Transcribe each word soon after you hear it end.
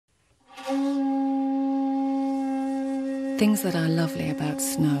things that are lovely about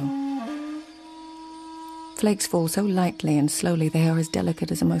snow. Flakes fall so lightly and slowly they are as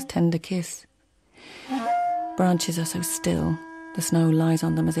delicate as a most tender kiss. Branches are so still, the snow lies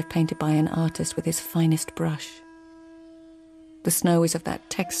on them as if painted by an artist with his finest brush. The snow is of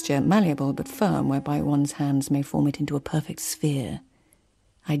that texture, malleable but firm, whereby one's hands may form it into a perfect sphere,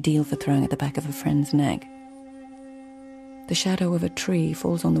 ideal for throwing at the back of a friend's neck. The shadow of a tree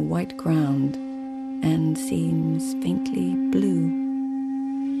falls on the white ground and seems faintly blue.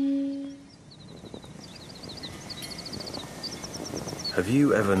 Have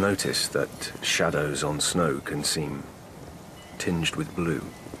you ever noticed that shadows on snow can seem tinged with blue?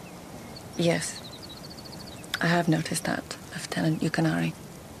 Yes, I have noticed that, Lieutenant Yukinari.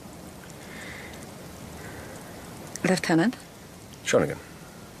 Lieutenant? Shonagon.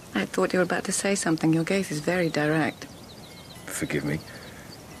 I thought you were about to say something. Your gaze is very direct. Forgive me.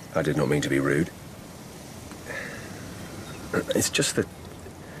 I did not mean to be rude. It's just that...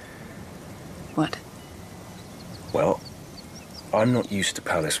 What? Well, I'm not used to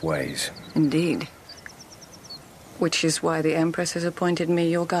palace ways. Indeed. Which is why the Empress has appointed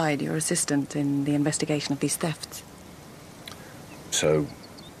me your guide, your assistant in the investigation of these thefts. So,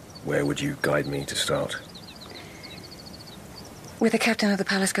 where would you guide me to start? With the captain of the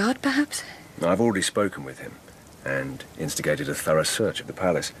palace guard, perhaps? I've already spoken with him and instigated a thorough search of the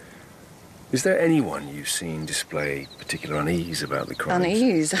palace. Is there anyone you've seen display particular unease about the crimes?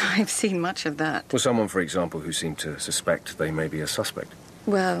 Unease? I've seen much of that. Well, someone, for example, who seemed to suspect they may be a suspect.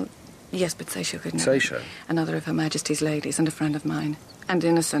 Well, yes, but Saisho could know. Saisho? Another of Her Majesty's ladies and a friend of mine. And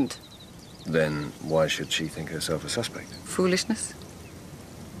innocent. Then why should she think herself a suspect? Foolishness.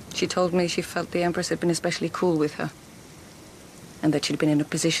 She told me she felt the Empress had been especially cool with her. And that she'd been in a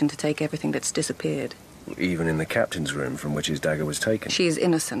position to take everything that's disappeared. Even in the captain's room from which his dagger was taken? She is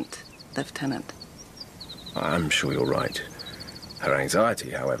innocent, Lieutenant. I'm sure you're right. Her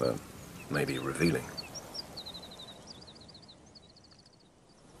anxiety, however, may be revealing.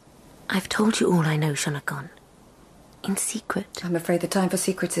 I've told you all I know, Shonagon. In secret. I'm afraid the time for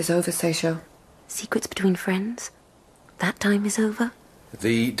secrets is over, Saisho. Secrets between friends? That time is over?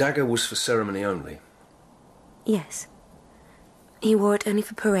 The dagger was for ceremony only? Yes. He wore it only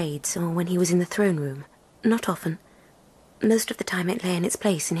for parades or when he was in the throne room. Not often. Most of the time it lay in its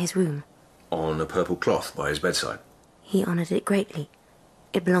place in his room. On a purple cloth by his bedside? He honoured it greatly.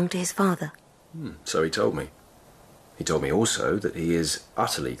 It belonged to his father. So he told me. He told me also that he is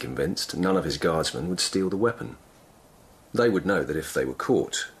utterly convinced none of his guardsmen would steal the weapon. They would know that if they were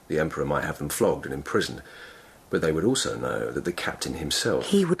caught, the Emperor might have them flogged and imprisoned, but they would also know that the captain himself...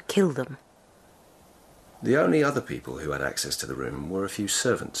 He would kill them. The only other people who had access to the room were a few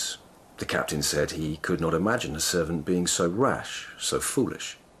servants. The captain said he could not imagine a servant being so rash, so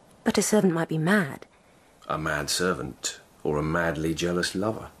foolish. But a servant might be mad. A mad servant, or a madly jealous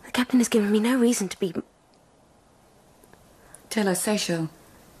lover. The captain has given me no reason to be... Tell us, Saisho,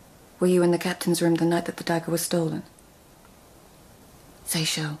 were you in the captain's room the night that the dagger was stolen?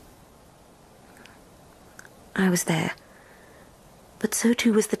 Saisho. I was there. But so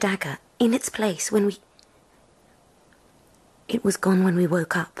too was the dagger, in its place when we... It was gone when we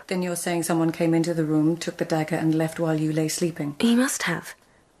woke up. Then you're saying someone came into the room, took the dagger and left while you lay sleeping? He must have.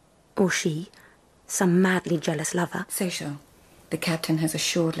 Or she. Some madly jealous lover. Saisho, the captain has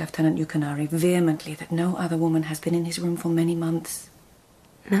assured Lieutenant Yukinari vehemently that no other woman has been in his room for many months.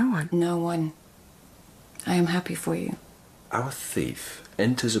 No one? No one. I am happy for you. Our thief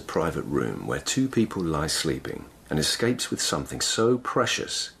enters a private room where two people lie sleeping and escapes with something so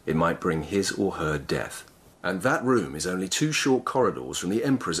precious it might bring his or her death. And that room is only 2 short corridors from the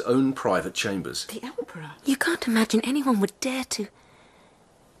Emperor's own private chambers. The Emperor? You can't imagine anyone would dare to...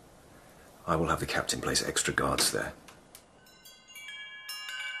 I will have the captain place extra guards there.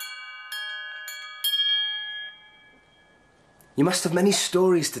 You must have many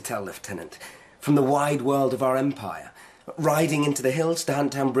stories to tell, Lieutenant, from the wide world of our empire. Riding into the hills to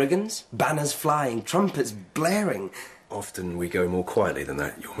hunt down brigands, banners flying, trumpets blaring. Often we go more quietly than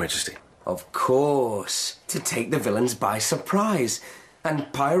that, Your Majesty. Of course, to take the villains by surprise.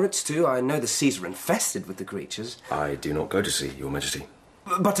 And pirates, too. I know the seas are infested with the creatures. I do not go to sea, Your Majesty.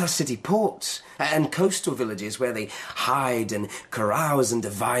 But our city ports and coastal villages where they hide and carouse and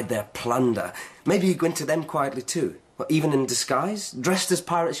divide their plunder. Maybe you go into them quietly, too. Or even in disguise, dressed as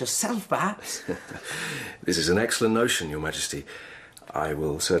pirates yourself, perhaps. This is an excellent notion, Your Majesty. I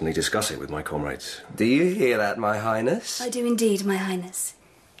will certainly discuss it with my comrades. Do you hear that, My Highness? I do indeed, My Highness.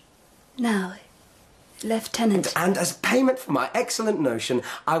 Now, Lieutenant... And as payment for my excellent notion,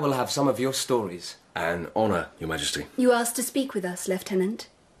 I will have some of your stories. An honour, Your Majesty. You asked to speak with us, Lieutenant,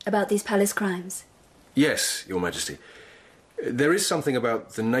 about these palace crimes. Yes, Your Majesty. There is something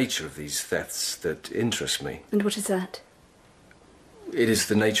about the nature of these thefts that interests me. And what is that? It is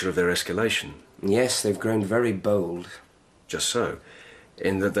the nature of their escalation. Yes, they've grown very bold. Just so,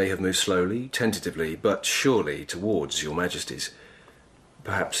 in that they have moved slowly, tentatively, but surely towards your majesties.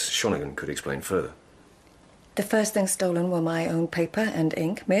 Perhaps Shonagon could explain further. The first things stolen were my own paper and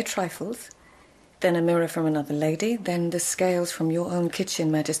ink, mere trifles. Then a mirror from another lady, then the scales from your own kitchen,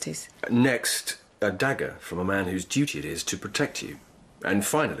 majesties. Next, a dagger from a man whose duty it is to protect you. And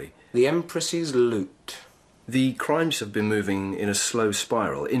finally... the Empress's loot. The crimes have been moving in a slow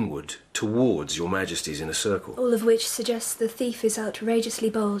spiral inward, towards your majesty's inner circle. All of which suggests the thief is outrageously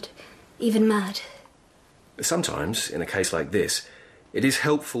bold, even mad. Sometimes, in a case like this, it is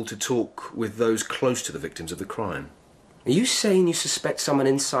helpful to talk with those close to the victims of the crime. Are you saying you suspect someone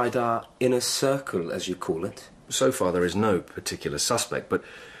inside our inner circle, as you call it? So far there is no particular suspect, but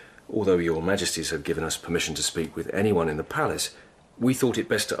although your majesties have given us permission to speak with anyone in the palace, we thought it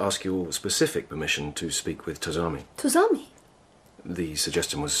best to ask your specific permission to speak with Tozammi. Tozammi? The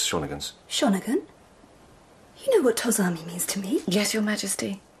suggestion was Shonagon's. Shonagon? You know what Tozammi means to me? Yes, your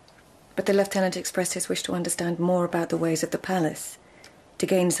majesty. But the lieutenant expressed his wish to understand more about the ways of the palace, to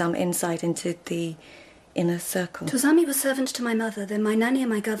gain some insight into the inner circle. Tozammi was servant to my mother, then my nanny and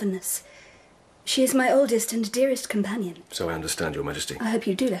my governess. She is my oldest and dearest companion. So I understand, your majesty. I hope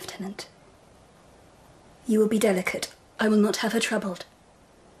you do, Lieutenant. You will be delicate. I will not have her troubled.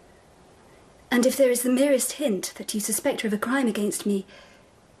 And if there is the merest hint that you suspect her of a crime against me,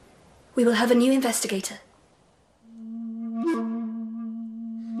 we will have a new investigator.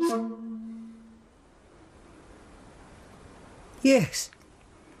 Yes.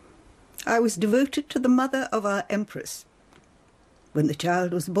 I was devoted to the mother of our Empress. When the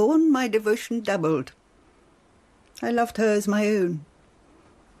child was born, my devotion doubled. I loved her as my own.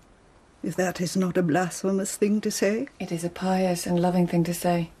 If that is not a blasphemous thing to say. It is a pious and loving thing to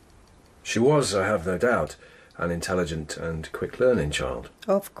say. She was, I have no doubt, an intelligent and quick-learning child.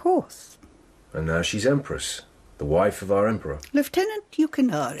 Of course. And now she's Empress, the wife of our Emperor. Lieutenant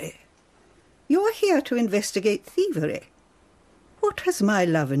Yukinari, you are here to investigate thievery. What has my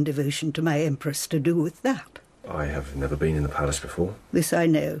love and devotion to my Empress to do with that? I have never been in the palace before. This I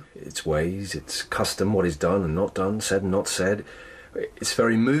know. Its ways, its custom, what is done and not done, said and not said, its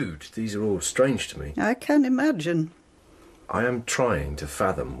very mood, these are all strange to me. I can imagine. I am trying to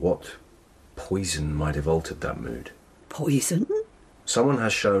fathom what poison might have altered that mood. Poison? Someone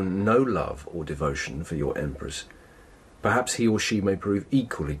has shown no love or devotion for your Empress. Perhaps he or she may prove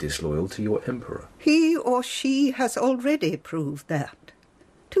equally disloyal to your Emperor. He or she has already proved that.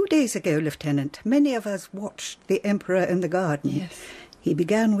 2 days ago, Lieutenant, many of us watched the Emperor in the garden. Yes. He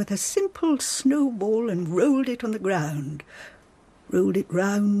began with a simple snowball and rolled it on the ground. Rolled it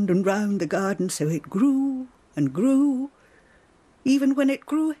round and round the garden so it grew and grew. Even when it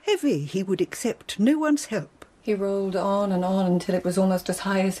grew heavy, he would accept no one's help. He rolled on until it was almost as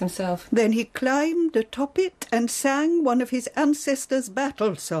high as himself. Then he climbed atop it and sang one of his ancestors'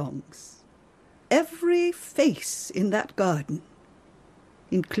 battle songs. Every face in that garden,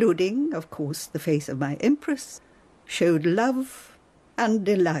 including, of course, the face of my Empress, showed love and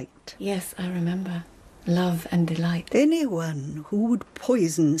delight. Yes, I remember. Love and delight. Anyone who would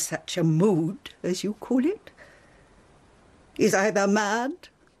poison such a mood, as you call it, is either mad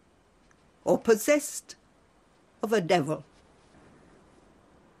or possessed of a devil.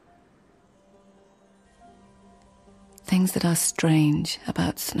 Things that are strange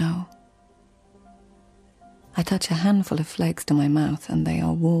about snow. I touch a handful of flakes to my mouth and they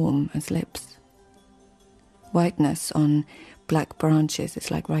are warm as lips. Whiteness on black branches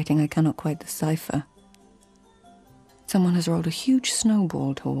is like writing I cannot quite decipher. Someone has rolled a huge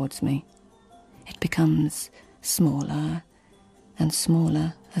snowball towards me. It becomes smaller and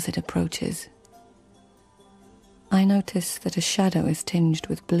smaller as it approaches. I notice that a shadow is tinged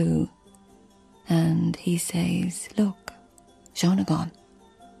with blue, and he says, "Look, Shonagon,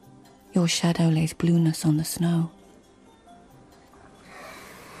 your shadow lays blueness on the snow."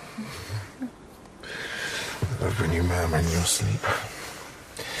 I love when you murmur in your sleep.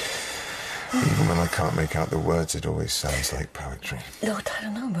 Even when I can't make out the words, it always sounds like poetry. Lord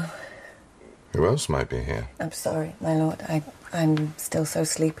Tadanobu. Who else might be here? I'm sorry, my lord. I'm still so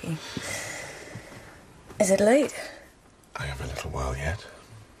sleepy. Is it late? I have a little while yet.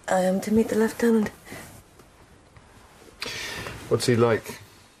 I am to meet the lieutenant. What's he like,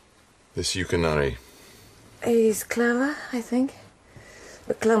 this Yukinari? He's clever, I think,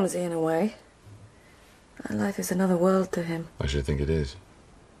 but clumsy in a way. Our life is another world to him. I should think it is.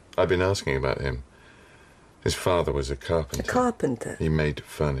 I've been asking about him. His father was a carpenter. A carpenter? He made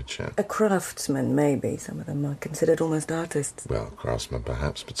furniture. A craftsman, maybe. Some of them are considered almost artists. Well, craftsman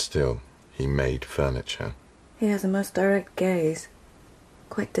perhaps, but still, he made furniture. He has a most direct gaze.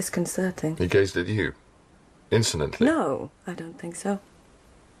 Quite disconcerting. He gazed at you? Insolently? No, I don't think so.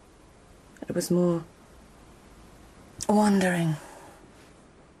 It was more wondering.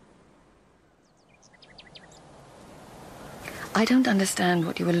 I don't understand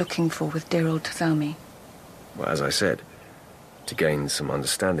what you were looking for with dear old Tozammi. Well, as I said, to gain some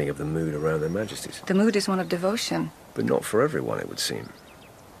understanding of the mood around their majesties. The mood is one of devotion. But not for everyone, it would seem.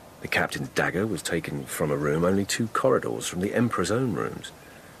 The captain's dagger was taken from a room only 2 corridors from the Emperor's own rooms.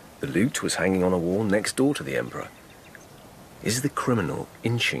 The lute was hanging on a wall next door to the Emperor. Is the criminal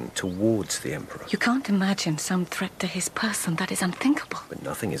inching towards the Emperor? You can't imagine some threat to his person. That is unthinkable. But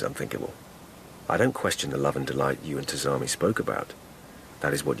nothing is unthinkable. I don't question the love and delight you and Tozammi spoke about.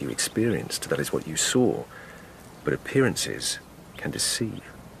 That is what you experienced. That is what you saw. But appearances can deceive.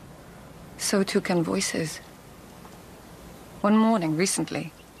 So too can voices. One morning,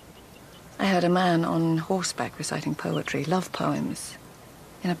 recently, I heard a man on horseback reciting poetry, love poems,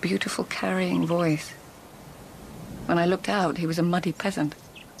 in a beautiful carrying voice. When I looked out, he was a muddy peasant.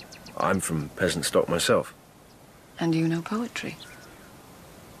 I'm from peasant stock myself. And you know poetry.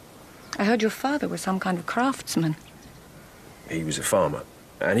 I heard your father was some kind of craftsman. He was a farmer,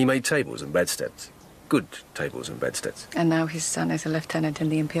 and he made tables and bedsteads. Good tables and bedsteads. And now his son is a lieutenant in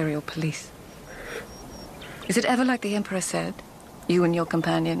the Imperial Police. Is it ever like the Emperor said? You and your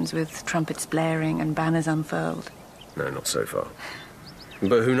companions with trumpets blaring and banners unfurled? No, not so far.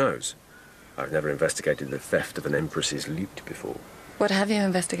 But who knows? I've never investigated the theft of an Empress's lute before. What have you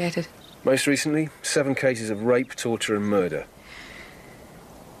investigated? Most recently, 7 cases of rape, torture and murder.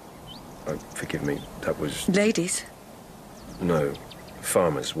 Oh, forgive me, that was... Ladies? No.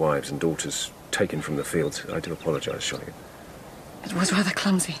 Farmers, wives and daughters taken from the fields. I do apologise, Shonagon. It was rather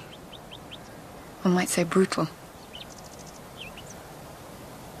clumsy. One might say brutal.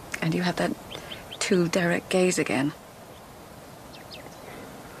 And you had that too direct gaze again.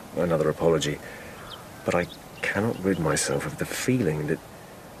 Another apology. But I cannot rid myself of the feeling that...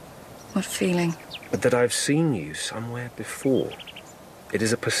 What feeling? That I've seen you somewhere before. It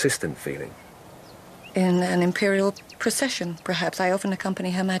is a persistent feeling. In an imperial procession, perhaps. I often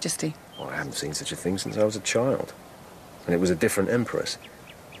accompany Her Majesty. Well, I haven't seen such a thing since I was a child. And it was a different Empress.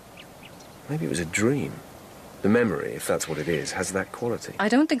 Maybe it was a dream. The memory, if that's what it is, has that quality. I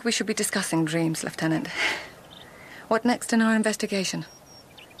don't think we should be discussing dreams, Lieutenant. What next in our investigation?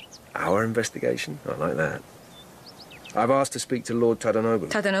 Our investigation? I like that. I've asked to speak to Lord Tadanobu.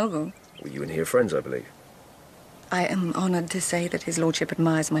 Tadanobu? Well, you and he are friends, I believe. I am honoured to say that his lordship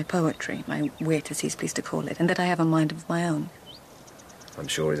admires my poetry, my wit, as he's pleased to call it, and that I have a mind of my own. I'm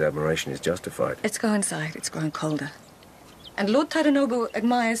sure his admiration is justified. Let's go inside. It's growing colder. And Lord Tadanobu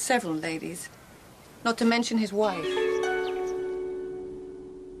admires several ladies, not to mention his wife.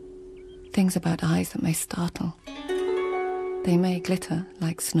 Things about eyes that may startle. They may glitter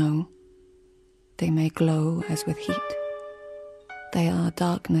like snow. They may glow as with heat. They are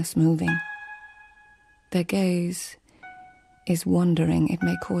darkness moving. Their gaze is wandering. It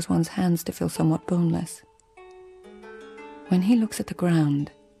may cause one's hands to feel somewhat boneless. When he looks at the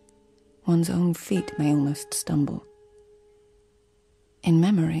ground, one's own feet may almost stumble. In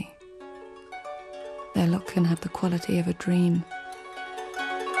memory, their look can have the quality of a dream.